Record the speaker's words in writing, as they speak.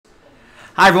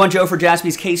Hi everyone, Joe for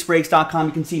JaspysCaseBreaks.com.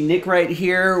 You can see Nick right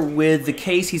here with the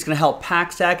case. He's going to help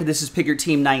pack stack. This is Pick Your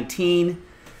Team 19.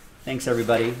 Thanks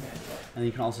everybody. And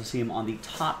you can also see him on the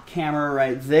top camera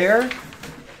right there.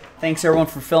 Thanks everyone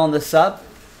for filling this up.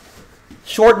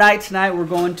 Short night tonight. We're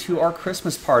going to our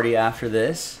Christmas party after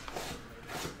this.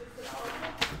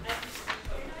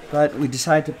 But we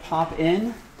decided to pop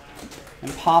in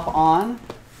and pop on.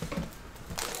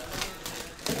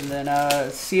 And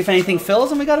then see if anything fills,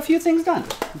 and we got a few things done,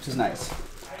 which is nice.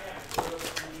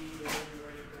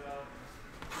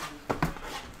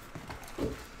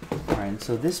 All right,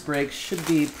 so this break should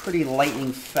be pretty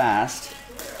lightning fast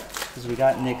because we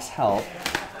got Nick's help.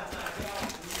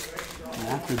 And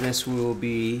after this, we will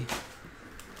be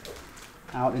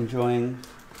out enjoying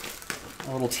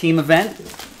a little team event.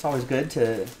 It's always good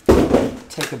to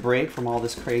take a break from all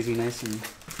this craziness and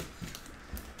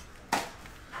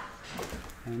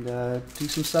do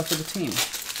some stuff for the team.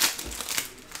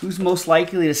 Who's most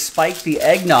likely to spike the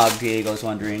eggnog, Diego's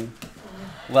wondering.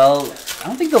 Well, I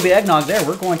don't think there'll be eggnog there.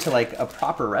 We're going to like a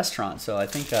proper restaurant, so I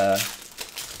think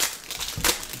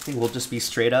we'll just be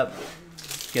straight up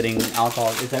getting alcohol.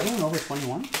 Is everyone over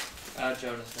 21?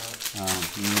 Joe does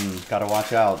not. Gotta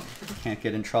watch out. Can't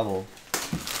get in trouble.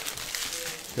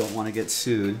 Don't want to get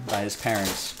sued by his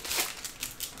parents.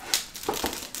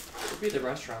 Be the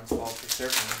restaurant's fault for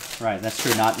serving. Right, that's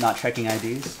true. Not checking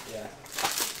IDs. Yeah.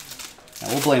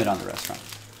 We'll blame it on the restaurant.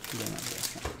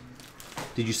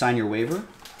 Did you sign your waiver?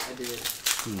 I did.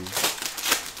 I'm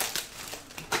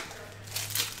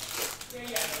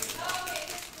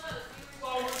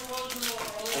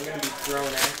gonna be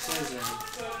throwing axes and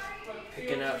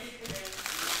picking up.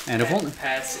 And if only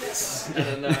passes. I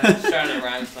don't know. I was trying to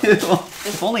rhyme something.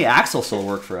 If only Axel still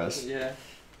worked for us. Yeah.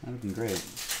 That would be great.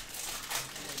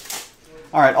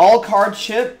 All right, all card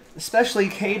chip, especially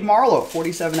Cade Marlowe,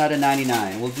 47 out of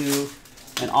 99. We'll do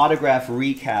an autograph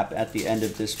recap at the end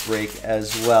of this break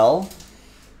as well.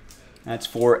 That's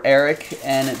for Eric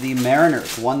and the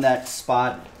Mariners. Won that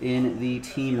spot in the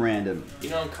team random.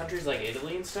 You know, in countries like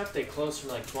Italy and stuff, they close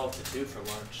from like 12 to 2 for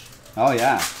lunch. Oh,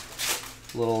 yeah.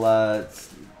 Little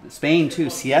Spain, too,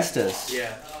 siestas.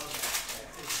 Yeah.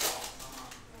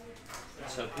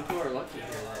 So people are lucky here.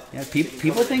 Yeah,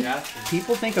 people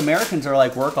think Americans are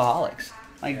like workaholics.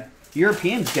 Like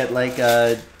Europeans get like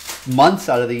months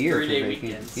out of the year. 3-day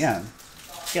weekends. Yeah,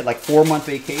 get like 4-month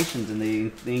vacations, and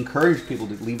they encourage people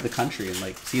to leave the country and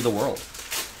like see the world.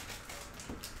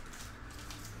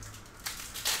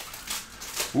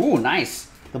 Ooh, nice.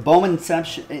 The Bowman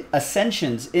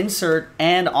Ascensions insert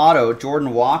and auto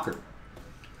Jordan Walker.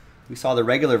 We saw the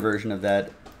regular version of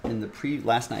that in the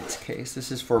last night's case. This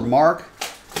is for Mark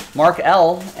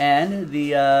L. and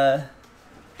the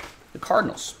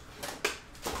Cardinals.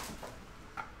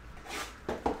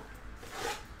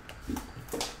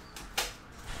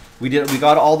 We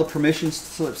got all the permission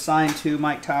slips signed to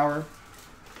Mike Tower.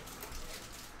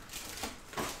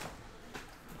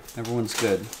 Everyone's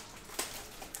good.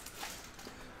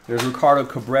 There's Ricardo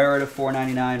Cabrera to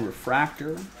 499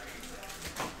 refractor.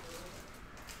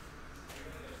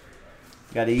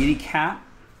 Got a Edie Cap,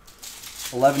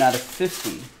 11 out of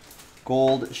 50,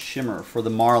 gold shimmer for the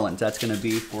Marlins. That's going to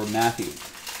be for Matthew.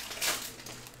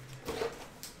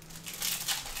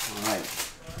 All right,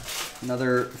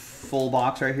 another full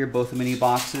box right here, both the mini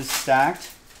boxes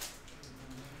stacked.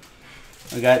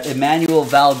 We got Emmanuel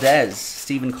Valdez,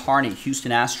 Stephen Carney,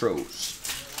 Houston Astros.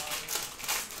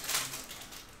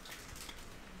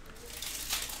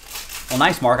 Well,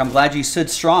 nice, Mark. I'm glad you stood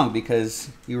strong because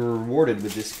you were rewarded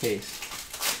with this case.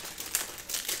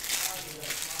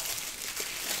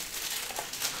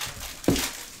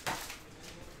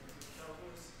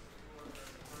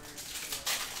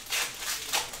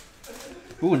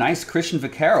 Ooh, nice Christian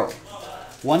Vaquero.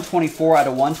 124 out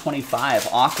of 125.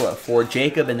 Aqua for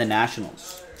Jacob and the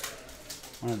Nationals.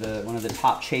 One of the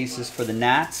top chases for the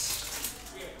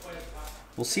Nats.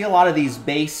 We'll see a lot of these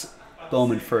base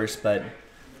Bowman first, but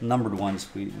numbered ones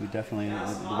we definitely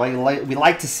we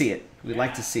like to see it. We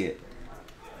like to see it.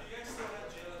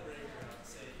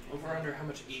 Over under how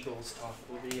much Eagles talk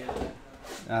will be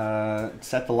at?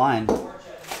 Set the line.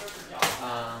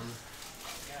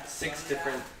 6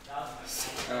 different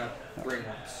ring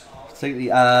ones. So,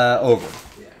 over.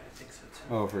 Yeah, I think so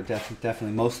too. Over,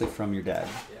 definitely, mostly from your dad.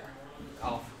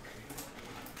 Yeah.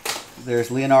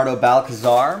 There's Leonardo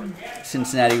Balcazar,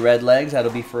 Cincinnati Redlegs.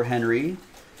 That'll be for Henry.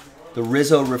 The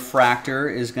Rizzo refractor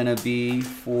is going to be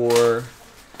for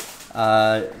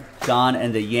Don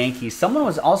and the Yankees. Someone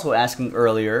was also asking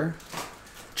earlier,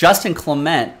 Justin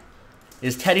Clement,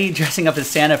 is Teddy dressing up as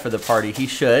Santa for the party? He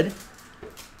should.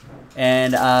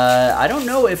 And I don't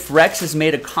know if Rex has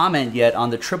made a comment yet on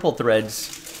the triple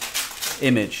threads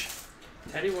image.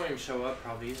 Teddy won't even show up.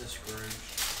 Probably he's a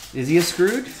Scrooge. Is he a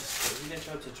Scrooge? He didn't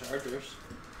show up to Chargers.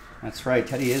 That's right.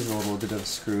 Teddy is a little bit of a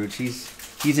Scrooge.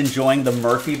 He's enjoying the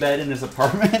Murphy bed in his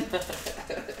apartment.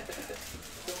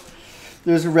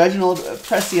 There's Reginald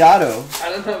Preciado. I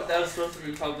don't know if that was supposed to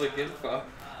be public info.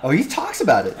 Oh, he talks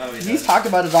about it. Oh, He's talked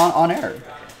about it on air.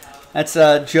 That's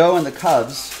Joe and the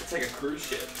Cubs. It's like a cruise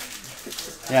ship.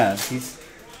 Yeah,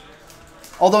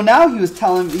 Although now he was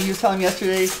telling me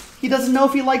yesterday he doesn't know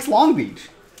if he likes Long Beach.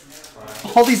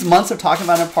 Wow. All these months of talking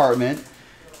about an apartment,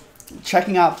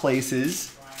 checking out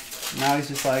places. Now he's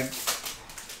just like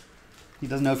he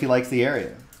doesn't know if he likes the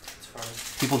area. It's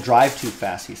fine. People drive too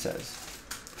fast, he says.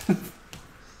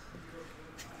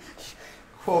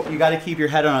 Quote, you got to keep your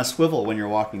head on a swivel when you're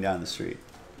walking down the street.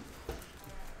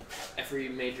 Every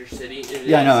major city.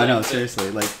 I know. Seriously,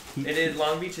 it is.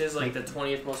 Long Beach is like the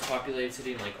 20th most populated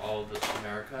city in like all of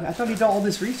America. I thought he did all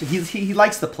this research. He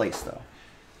likes the place though.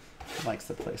 He likes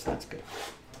the place. That's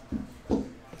good.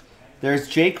 There's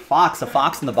Jake Fox, a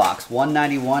Fox in the Box,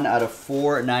 191 out of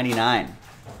 499.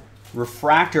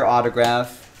 Refractor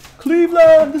autograph.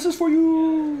 Cleveland, this is for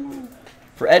you.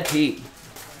 For Ed P.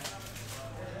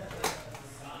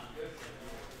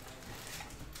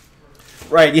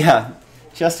 Right, yeah.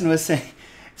 Justin was saying,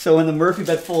 so when the Murphy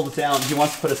bed folds down, he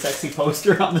wants to put a sexy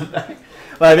poster on the back.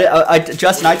 But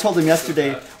Justin, I told him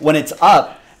yesterday, when it's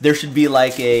up, there should be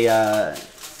like a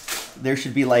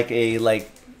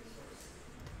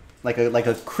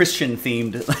Christian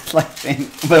themed like thing.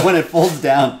 But when it folds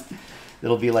down,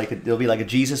 it'll be like a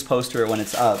Jesus poster when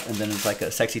it's up, and then it's like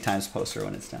a Sexy Times poster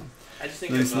when it's down. I just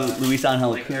think Luis Angel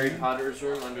like Harry Potter's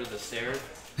room under the stairs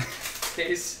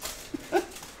case.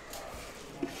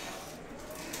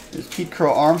 There's Pete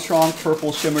Crow Armstrong,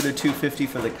 purple shimmer to 250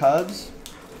 for the Cubs.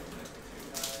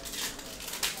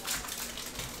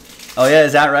 Oh yeah,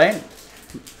 is that right?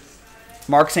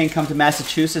 Mark saying come to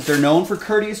Massachusetts. They're known for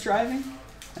courteous driving?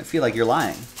 I feel like you're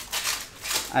lying.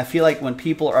 I feel like when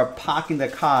people are parking the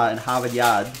car in Harvard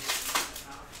Yard,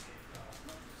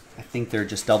 I think they're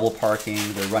just double parking,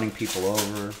 they're running people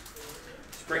over.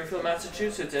 Springfield,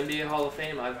 Massachusetts, NBA Hall of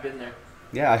Fame. I've been there.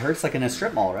 Yeah, I heard it's like in a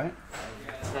strip mall, right?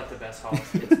 It's not the best hall.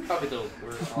 It's probably the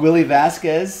worst hall. Willie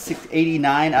Vasquez,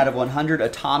 689 out of 100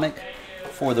 atomic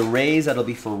for the Rays. That'll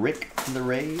be for Rick from the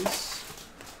Rays.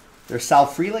 There's Sal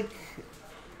Frelick,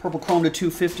 purple chrome to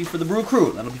 250 for the Brew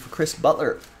Crew. That'll be for Chris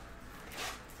Butler.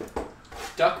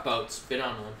 Duck boats. Been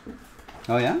on one.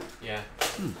 Oh, yeah? Yeah.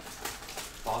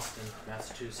 Boston,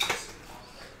 Massachusetts.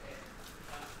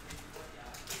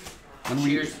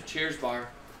 Cheers bar,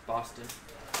 Boston.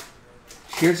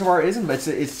 Cheers Bar isn't, but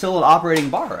it's still an operating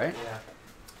bar, right?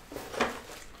 Yeah.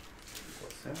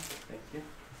 Thank you.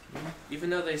 Even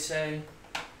though they say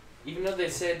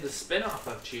the spinoff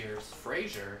of Cheers,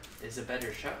 Frasier, is a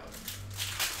better show.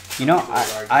 You know,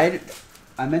 I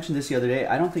mentioned this the other day.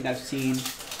 I don't think I've seen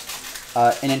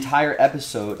an entire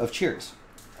episode of Cheers.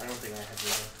 I don't think I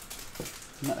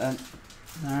have either.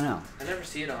 I don't know. I never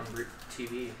see it on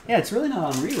TV. Yeah, it's really not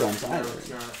on reruns either. No, it's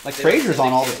not. Like They Frasier's don't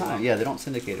on all the syndicate it time. well. Yeah, they don't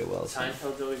syndicate it well. So.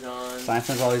 Seinfeld's always on.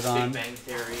 Seinfeld's always on. Big Bang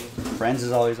Theory. Friends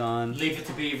is always on. Leave It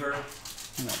to Beaver.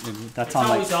 That's It's on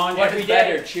like. always on What every is day.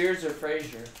 better, Cheers or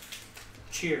Frasier?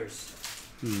 Cheers.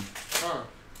 Huh.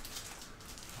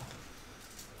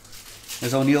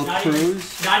 There's O'Neill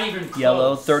Cruz. Not even close.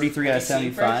 Yellow, 33 out of Have you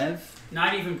seen 75.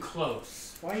 Not even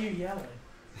close. Why are you yelling?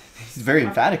 He's very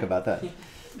emphatic about that.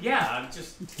 Yeah, I'm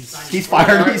just. He's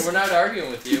fired. We're not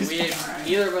arguing with you.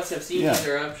 Neither of us have seen Yeah.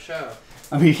 either of show.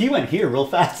 I mean, he went here real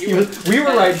fast. He We were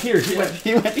went right fast. here. He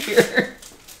Yeah. went here.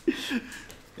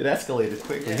 It escalated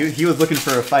quickly. Yeah. He was looking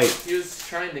for a fight. He was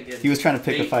trying to get. He was trying to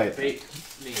pick a fight.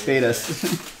 Bait us.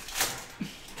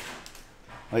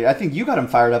 Like, I think you got him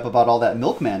fired up about all that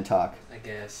milkman talk. I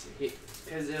guess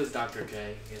because it was Dr.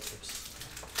 J. He gets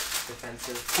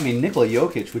defensive. I mean, Nikola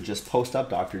Jokic would just post up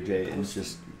Dr. J and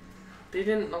just. They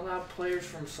didn't allow players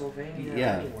from Slovenia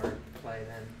Yeah. anywhere to play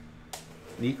then.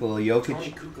 Nikola Tony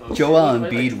Jokic. Kukoc. Joel He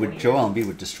played like 20 years. Embiid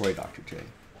would destroy Dr. J.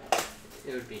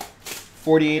 It would be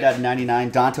 48 out of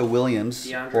 99. Donta Williams,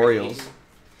 DeAndre Orioles. Ayton.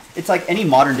 It's like any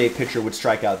modern day pitcher would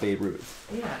strike out Babe Ruth.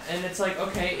 Yeah, and it's like,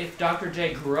 okay, if Dr.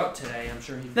 J grew up today, I'm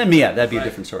sure he'd. Then yeah, that'd be a But-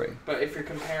 different story. But if you're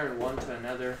comparing one to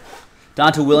another,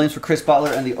 Donta Williams for Chris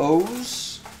Butler and the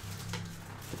O's.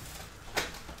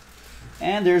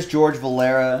 And there's George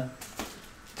Valera,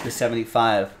 the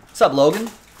 75. What's up, Logan?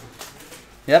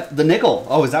 Yep, the nickel.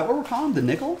 Oh, is that what we're calling him? The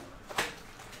nickel?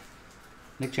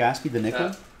 Nick Jaspy, the nickel?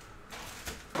 Yeah.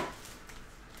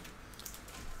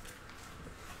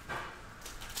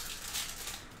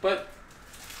 but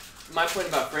point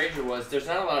about Frasier was there's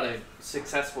not a lot of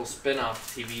successful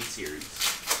spin-off TV series.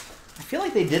 I feel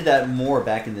like they did that more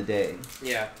back in the day.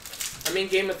 Yeah. I mean,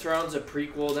 Game of Thrones, a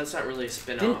prequel, that's not really a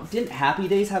spin-off. Didn't Happy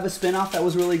Days have a spin-off that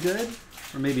was really good?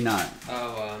 Or maybe not?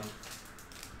 Oh,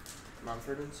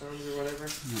 Mumford and Sons or whatever?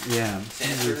 Yeah.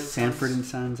 Sanford and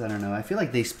Sons? I don't know. I feel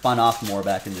like they spun off more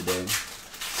back in the day.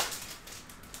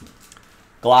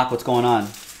 Glock, what's going on?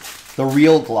 The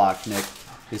real Glock, Nick,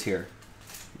 is here.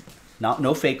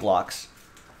 No fake Glocks.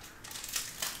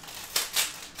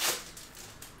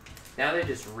 Now they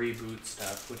just reboot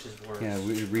stuff, which is worse. Yeah,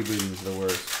 rebooting is the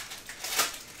worst.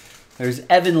 There's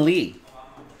Evan Lee,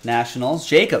 Nationals.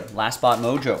 Jacob, Last Spot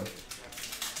Mojo.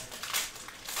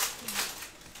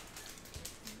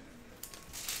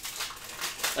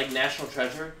 Like National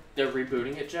Treasure, they're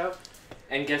rebooting it, Joe.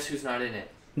 And guess who's not in it?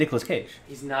 Nicolas Cage.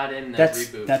 He's not in the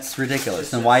reboot. That's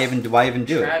ridiculous. Then why even do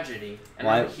it? Tragedy. And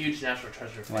I'm a huge National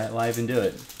Treasure fan. Why even do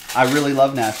it? I really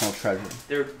love National Treasure.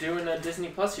 They're doing a Disney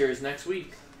Plus series next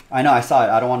week. I know, I saw it.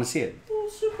 I don't want to see it.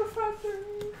 Oh, Super Factor.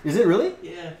 Is it really?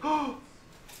 Yeah. I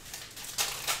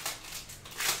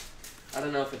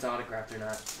don't know if it's autographed or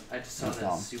not. I just saw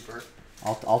the super.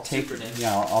 I'll take. Super name.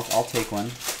 Yeah, I'll take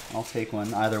one. I'll take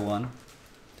one. Either one.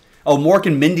 Oh, Mork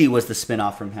and Mindy was the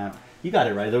spin-off from him. You got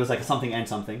it right. There was like something and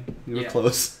something. You were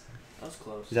close. That was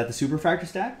close. Is that the Super Fractor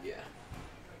stack? Yeah.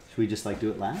 Should we just like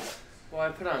do it last? Well, I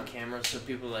put it on camera so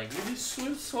people are like, you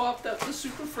just swapped out the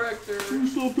Super Fractor. You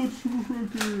swapped out Super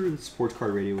Fractor. The sports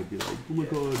card radio would be like, oh my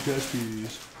god,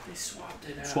 Jaspies. They swapped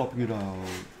it out. Swapping it out.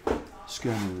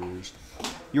 Scammers.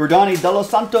 Yordani De Los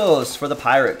Santos for the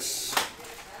Pirates.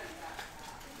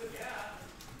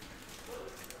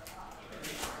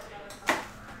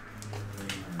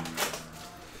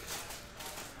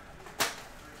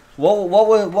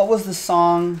 What was the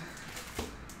song,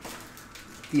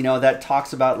 you know, that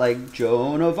talks about like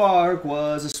Joan of Arc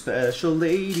was a special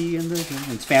lady and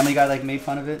it's Family Guy like made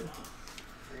fun of it?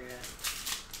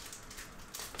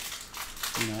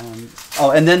 You know,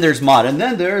 and then there's Mod,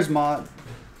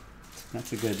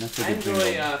 That's a good. I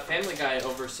enjoy Family Guy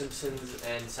over Simpsons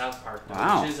and South Park,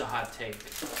 wow. Which is a hot take.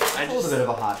 A little bit of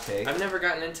a hot take. I've never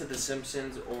gotten into The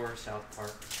Simpsons or South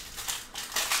Park.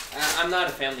 I'm not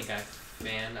a Family Guy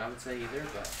fan, I would say, either,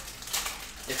 but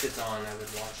if it's on, I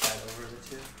would watch that over the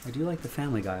two. I do like the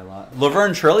Family Guy a lot.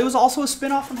 Laverne Shirley was also a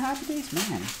spin-off from Happy Days?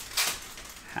 Man.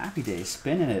 Happy Days,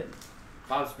 spinning it.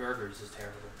 Bob's Burgers is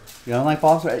terrible. You don't like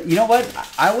Bob's Burgers? You know what?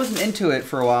 I wasn't into it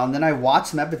for a while, and then I watched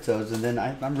some episodes, and then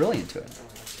I'm really into it.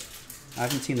 I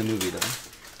haven't seen the movie, though.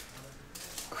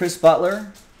 Chris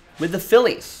Butler with the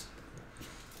Phillies.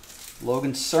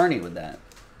 Logan Cerny with that.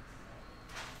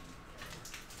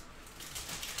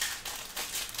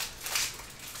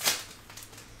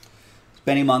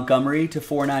 Benny Montgomery to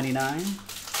 $4.99.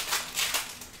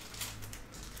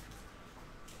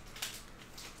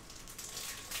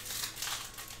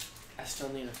 I still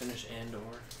need to finish Andor.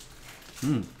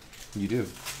 You do.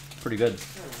 Pretty good.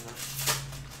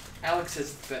 Alex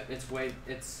says that it's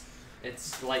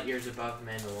light years above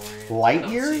Mandalorian. Light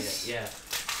years? Yeah.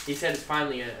 He said it's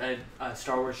finally a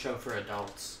Star Wars show for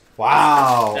adults.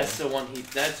 Wow. That's the one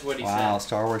that's what he said. Wow,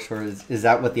 Star Wars show. Is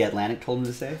that what the Atlantic told him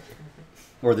to say?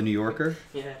 Or the New Yorker?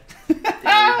 Yeah.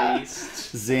 Daily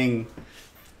Beast. Zing.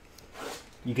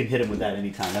 You can hit him with that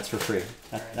anytime. That's for free.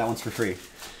 That one's for free.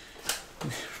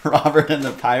 Robert and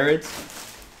the Pirates.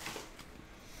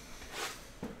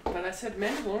 But I said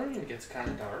Mandalorian gets kind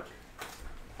of dark.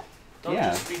 Don't Yeah.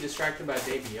 just be distracted by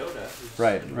Baby Yoda.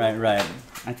 Right.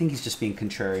 I think he's just being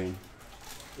contrarian.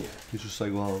 Yeah. He's just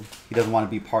like, well, he doesn't want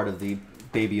to be part of the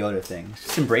Baby Yoda thing.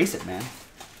 Just embrace it, man.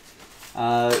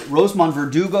 Rosemont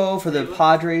Verdugo for the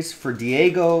Padres, for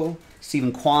Diego.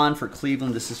 Stephen Kwan for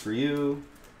Cleveland. This is for you.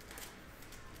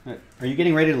 Are you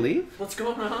getting ready to leave? What's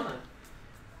going on?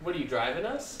 What are you driving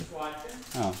us? Watching.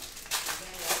 Oh.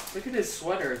 Look at his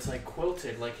sweater. It's like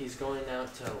quilted, like he's going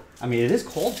out to. I mean, it is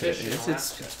cold today. Fish in It's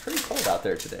Alaska. pretty cold out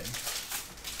there today.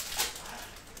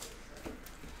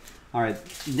 All right.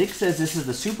 Nick says this is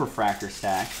the Super Fractor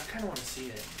stack. I kind of want to see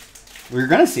it. We're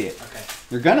gonna see it. Okay.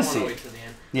 You're gonna I don't see wanna it. wait till the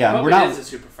end. Yeah, I hope we're it not. is a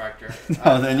super factor.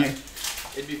 No, then you.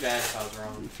 It'd be bad if I was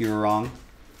wrong. If you were wrong.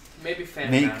 Maybe fan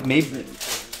Maybe.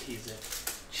 tease it.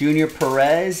 Junior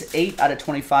Perez,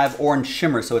 8/25, orange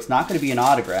shimmer. So it's not going to be an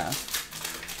autograph.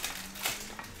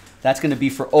 That's going to be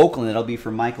for Oakland. It'll be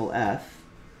for Michael F.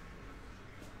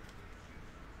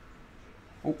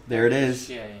 Oh, there it is.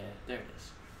 Yeah, there it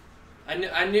is. I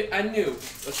knew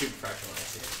a super fractal when I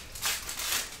see it.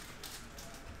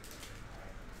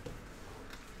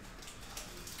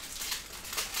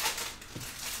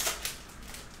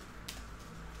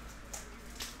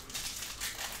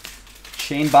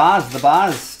 Shane Boz, the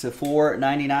Boz to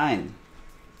 499.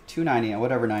 299,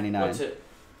 whatever 99. What's it?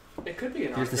 It could be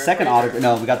an Here's the autograph second right autograph.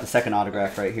 there. No, we got the second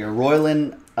autograph right here.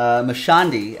 Roylan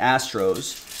Mashandi,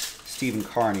 Astros. Stephen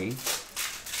Carney.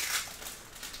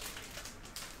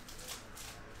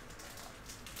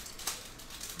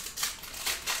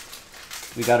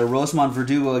 We got a Rosemont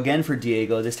Verdugo again for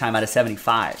Diego, this time out of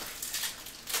 75.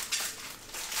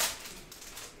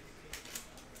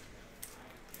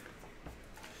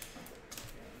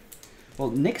 Well,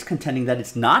 Nick's contending that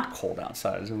it's not cold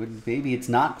outside. So maybe it's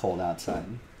not cold outside.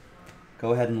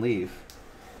 Go ahead and leave.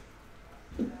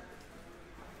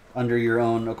 Under your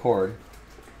own accord.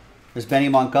 There's Benny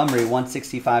Montgomery,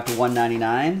 165 to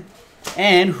 199.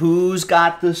 And who's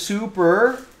got the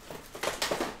super?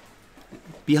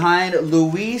 Behind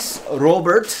Luis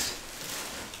Robert.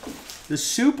 The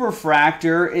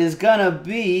superfractor is gonna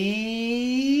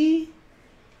be...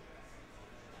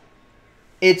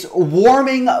 It's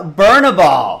Warming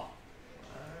Bernabal.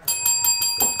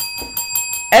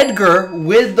 Edgar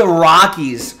with the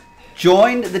Rockies.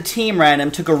 Joined the team random,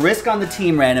 took a risk on the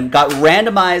team random, got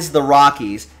randomized the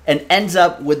Rockies, and ends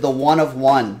up with the 1 of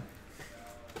 1.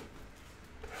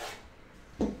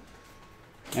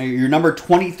 Now, your number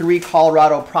 23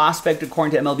 Colorado prospect,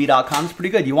 according to MLB.com, is pretty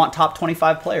good. You want top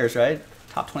 25 players, right?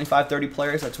 Top 25, 30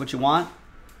 players, that's what you want.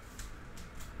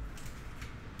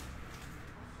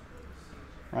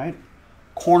 Right?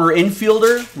 Corner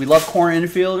infielder. We love corner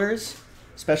infielders,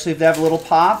 especially if they have a little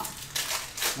pop.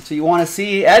 That's what you want to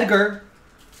see. Edgar.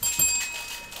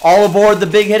 All aboard the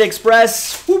Big Hit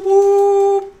Express. Whoop,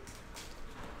 whoop.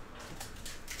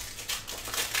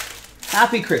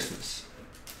 Happy Christmas.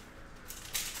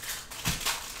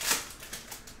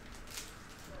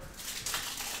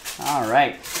 All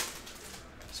right.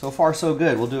 So far, so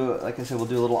good. We'll do, like I said, we'll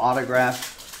do a little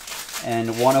autograph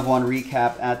and 1 of 1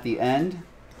 recap at the end.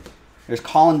 There's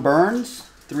Colin Burns,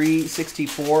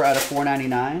 364 out of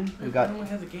 499. We got. Why don't we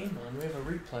have the game on? We have a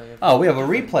replay. Oh, we have a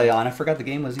replay on. I forgot the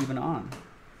game was even on.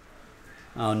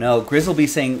 Oh no, Grizzleby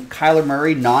saying Kyler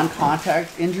Murray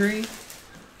non-contact injury.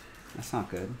 That's not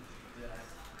good.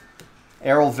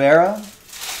 Errol Vera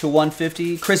to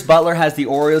 150. Chris Butler has the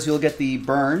Orioles. You'll get the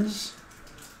Burns.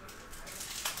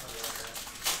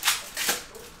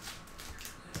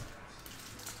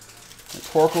 The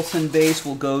Torkelson base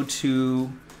will go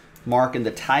to Mark and the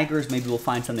Tigers. Maybe we'll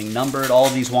find something numbered. All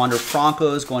of these Wander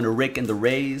Francos going to Rick and the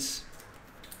Rays.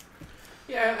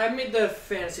 Yeah, I made the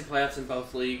fantasy playoffs in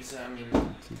both leagues. I mean,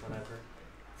 whatever.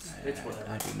 It's whatever.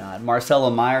 I do not. Marcelo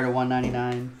Meyer to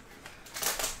 199.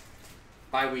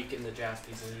 Bye week in the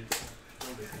Jaspys league.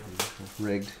 No big deal.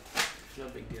 Rigged. No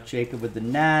big deal. Jacob with the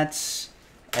Nats.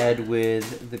 Ed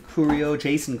with the Curio.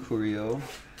 Jason Curio.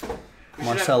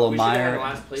 Marcelo Meyer. We should have had a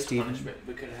last place Steven. punishment.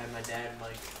 We could have had my dad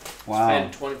Wow.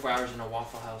 spend 24 hours in a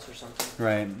Waffle House or something.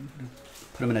 Right.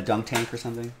 Put him in a dunk tank or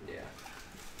something. Yeah.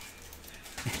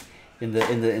 In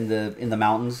the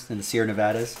mountains, in the Sierra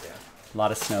Nevadas. Yeah. A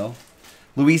lot of snow.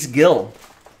 Luis Gil,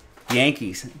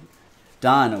 Yankees.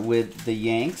 Don with the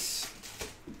Yanks.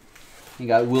 You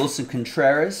got Wilson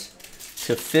Contreras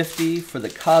to 50 for the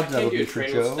Cubs. That'll be for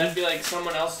Joe. That'd be like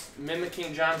someone else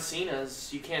mimicking John Cena's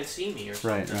 "You Can't See Me" or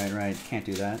something. Right. Can't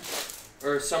do that.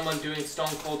 Or someone doing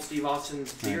Stone Cold Steve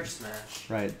Austin's beer smash.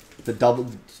 Right. The double,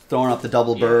 throwing up the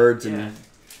double birds and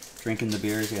drinking the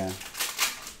beers. Yeah.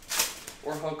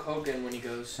 Or Hulk Hogan when he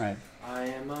goes, Right. I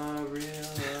am a real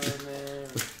man.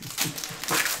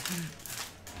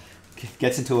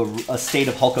 Gets into a state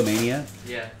of Hulkamania.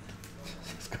 Yeah.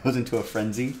 Goes into a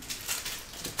frenzy.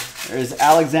 There's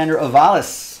Alexander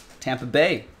Ovalis, Tampa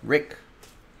Bay, Rick,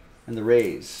 and the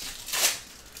Rays.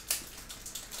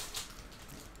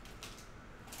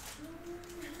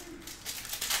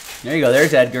 There you go.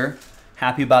 There's Edgar.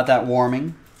 Happy about that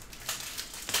warming.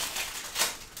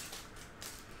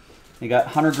 You got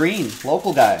Hunter Green,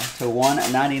 local guy, to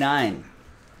 199.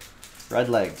 Red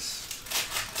Legs.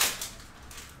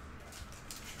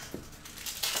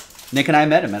 Nick and I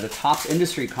met him at a Topps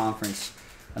Industry Conference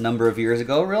a number of years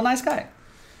ago. Real nice guy.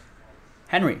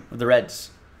 Henry with the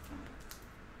Reds.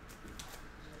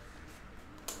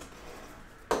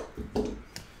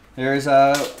 There's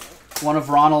one of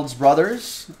Ronald's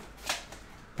brothers,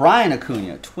 Brian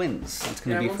Acuna, Twins. That's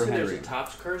going to be for Henry. There's a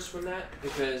Topps curse from that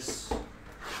because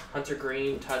Hunter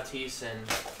Green, Tatis, and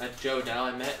Joe Dell,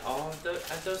 I met all of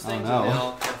at those things, no. and they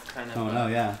all have kind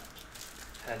of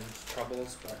had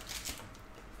troubles, but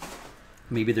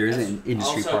maybe there is an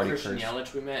industry also party Christian first.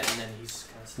 Yelich we met, and then he's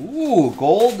kind of Ooh,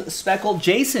 gold speckled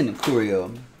Jason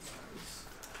Curio.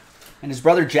 And his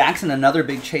brother Jackson, another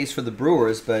big chase for the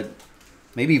Brewers, but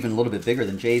maybe even a little bit bigger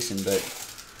than Jason, but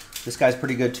this guy's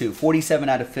pretty good too. 47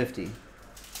 out of 50.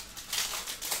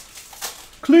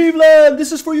 Cleveland,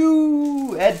 this is for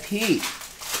you. Ed Pete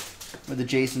with the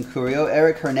Jason Curio.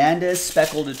 Eric Hernandez,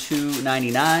 speckled to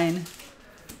 299.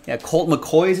 Yeah, Colt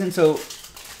McCoy's in. So,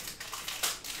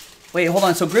 wait, hold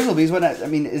on. So Grizzlebees, what? I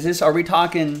mean, is this? Are we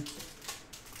talking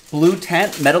blue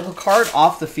tent medical card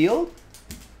off the field?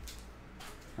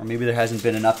 Or maybe there hasn't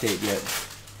been an update yet.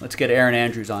 Let's get Erin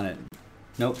Andrews on it.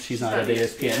 Nope, she's not at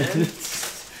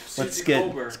ESPN. Let's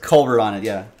get Colbert on it,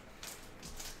 yeah.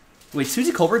 Wait,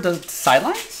 Susie Colbert does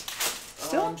sidelines?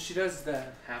 Still? She does the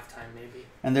halftime, maybe.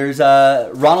 And there's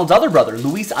Ronald's other brother,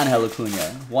 Luis Angel Acuna,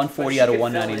 140 out of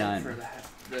 199. For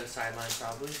the sideline,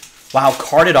 probably. Wow,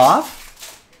 carded off?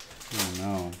 Oh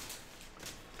no.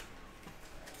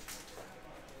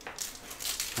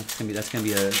 That's gonna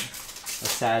be a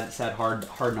sad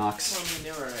hard knocks. Well, I mean,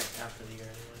 they were right after the year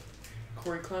anyway.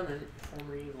 Corey Clement,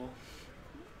 former Eagle.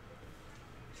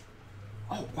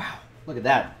 Oh wow! Look at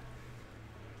that.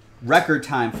 Record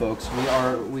time, folks.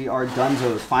 We are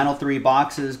dunzos. Final 3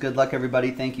 boxes. Good luck, everybody.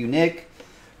 Thank you, Nick.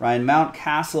 Ryan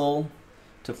Mountcastle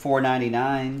to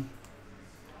 499,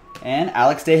 and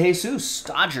Alex DeJesus,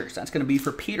 Dodgers. That's going to be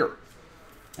for Peter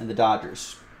and the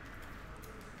Dodgers.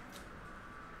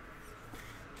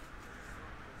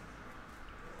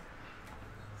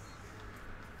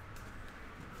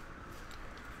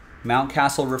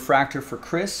 Mountcastle refractor for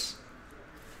Chris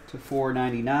to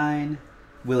 499.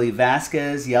 Willie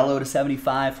Vasquez, yellow to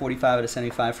 75, 45 out of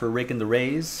 75 for Rick and the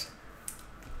Rays.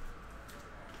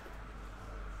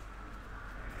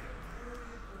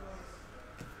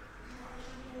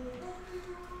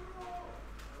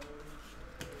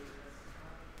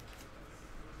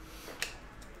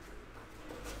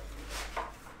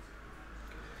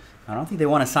 I don't think they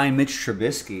want to sign Mitch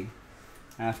Trubisky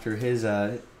after his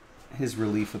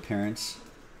relief appearance.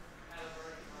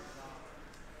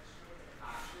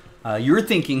 You're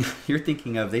thinking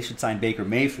of they should sign Baker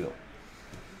Mayfield,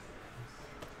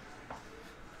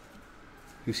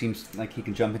 who seems like he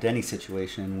can jump into any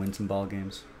situation and win some ball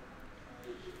games.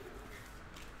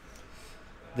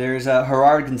 There's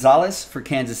Gerard Gonzalez for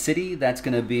Kansas City. That's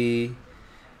going to be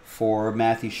for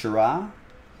Matthew Shira.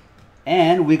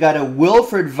 And we got a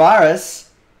Wilfred Varas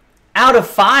out of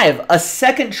 5. A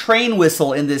second train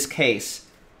whistle in this case.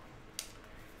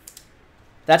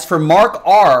 That's for Mark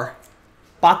R.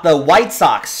 Bought the White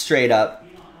Sox straight up.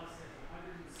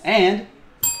 And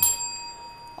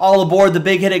all aboard the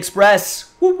Big Hit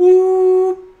Express. Woo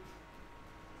woo.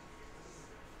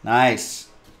 Nice.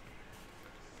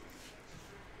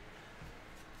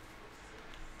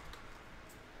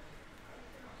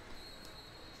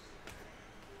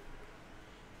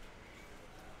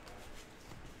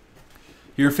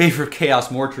 Your favorite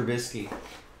Chaos, more Trubisky.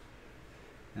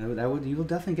 You will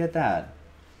definitely get that.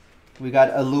 We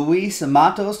got a Luis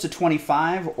Matos to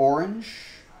 25, orange.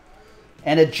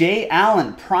 And a Jay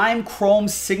Allen Prime Chrome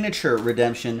Signature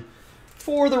redemption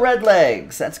for the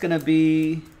Redlegs. That's going to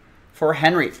be for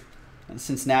Henry in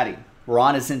Cincinnati. We're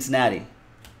on to Cincinnati.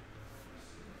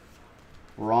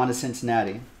 We're on to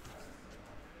Cincinnati.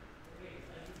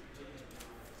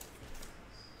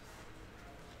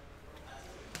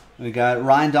 We got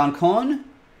Ryan Doncon,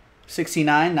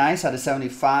 69, nice, out of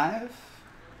 75.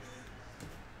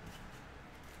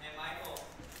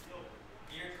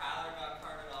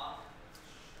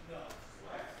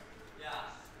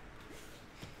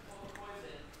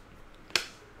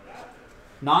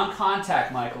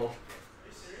 Non-contact, Michael.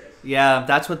 Yeah,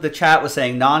 that's what the chat was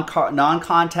saying.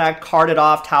 Non-contact, carded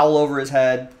off, towel over his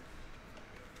head.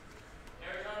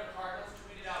 Arizona Cardinals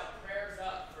tweeted out prayers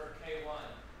up for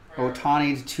K1.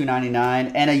 Otani to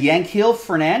 299, and a Yanquiel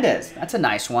Fernandez. That's a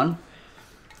nice one.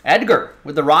 Edgar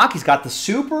with the Rockies got the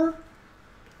super.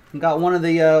 We got one of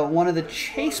the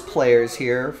chase players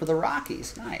here for the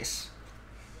Rockies. Nice.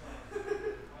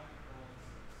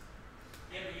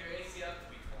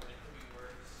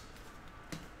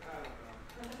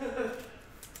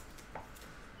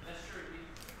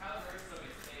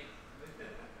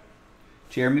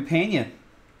 Jeremy Pena,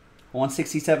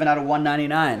 167 out of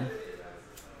 199.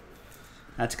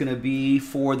 That's going to be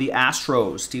for the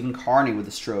Astros. Stephen Carney with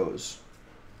the Stros.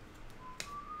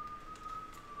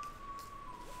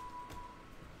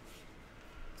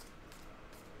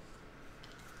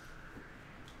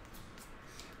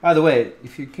 By the way,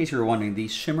 in case you were wondering,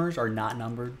 these shimmers are not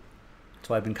numbered.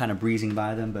 So I've been kind of breezing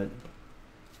by them, but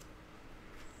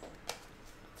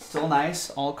still nice.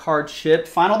 All cards shipped.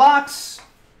 Final box.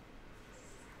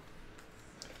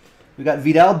 We got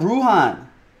Vidal Brujan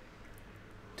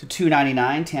to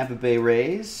 299, Tampa Bay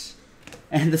Rays.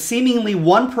 And the seemingly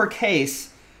one per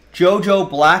case, JoJo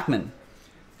Blackman.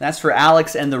 That's for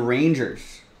Alex and the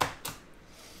Rangers.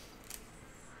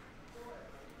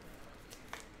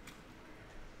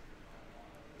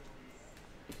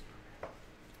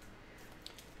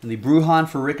 And the Brujan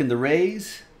for Rick and the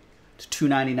Rays to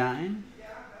 $2.99.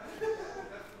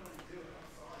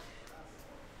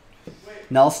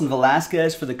 Nelson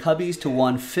Velasquez for the Cubbies to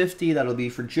 $150. That'll be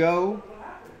for Joe.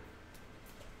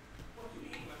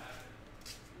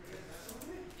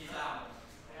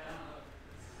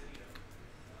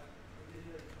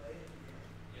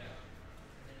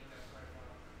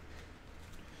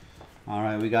 All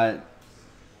right, we got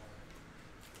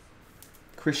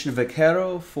Christian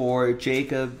Vaquero for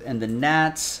Jacob and the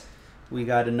Nats. We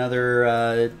got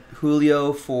another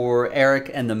Julio for Eric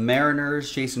and the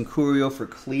Mariners. Jason Curio for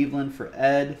Cleveland for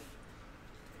Ed.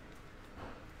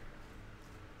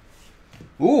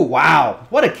 Ooh, wow.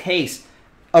 What a case.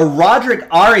 A Roderick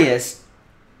Arias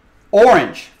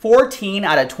orange. 14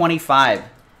 out of 25.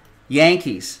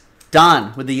 Yankees.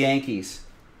 Done with the Yankees.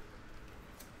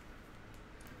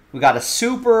 We got a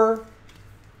super.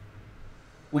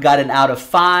 We got an out of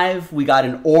 5. We got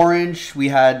an orange. We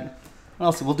had, what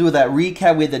else? We'll do that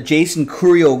recap. We had the Jason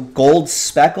Curio gold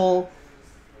speckle.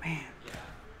 Man.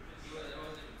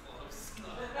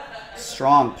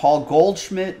 Strong. Paul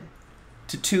Goldschmidt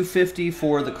to $250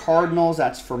 for the Cardinals.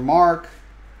 That's for Mark.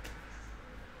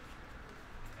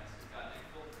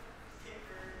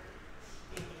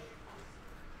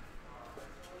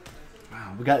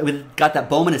 Wow. We got that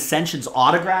Bowman Ascensions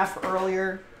autograph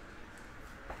earlier.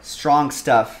 Strong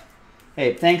stuff.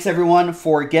 Hey, thanks everyone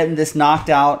for getting this knocked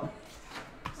out.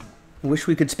 Wish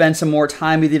we could spend some more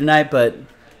time with you tonight, but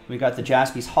we got the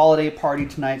Jaspy's holiday party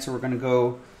tonight, so we're going to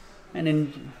go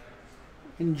and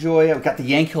enjoy. We've got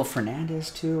the Yankiel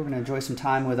Fernandez too. We're going to enjoy some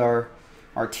time with our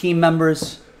team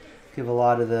members. Give a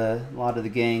lot of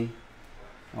the gang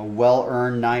a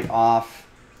well-earned night off.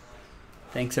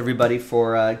 Thanks everybody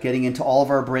for getting into all of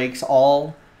our breaks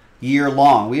all year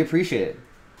long. We appreciate it.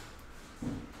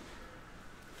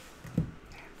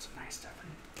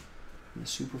 The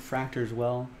Superfractor as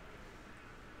well.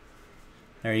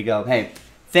 There you go. Hey,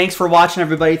 thanks for watching,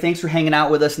 everybody. Thanks for hanging out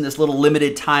with us in this little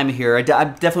limited time here. I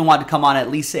definitely wanted to come on and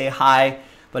at least say hi,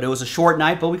 but it was a short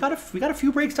night. But we got a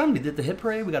few breaks done. We did the hit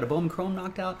parade. We got a Bowman Chrome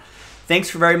knocked out.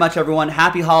 Thanks very much, everyone.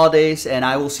 Happy holidays, and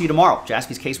I will see you tomorrow.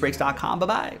 JaspysCaseBreaks.com. Bye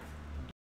bye.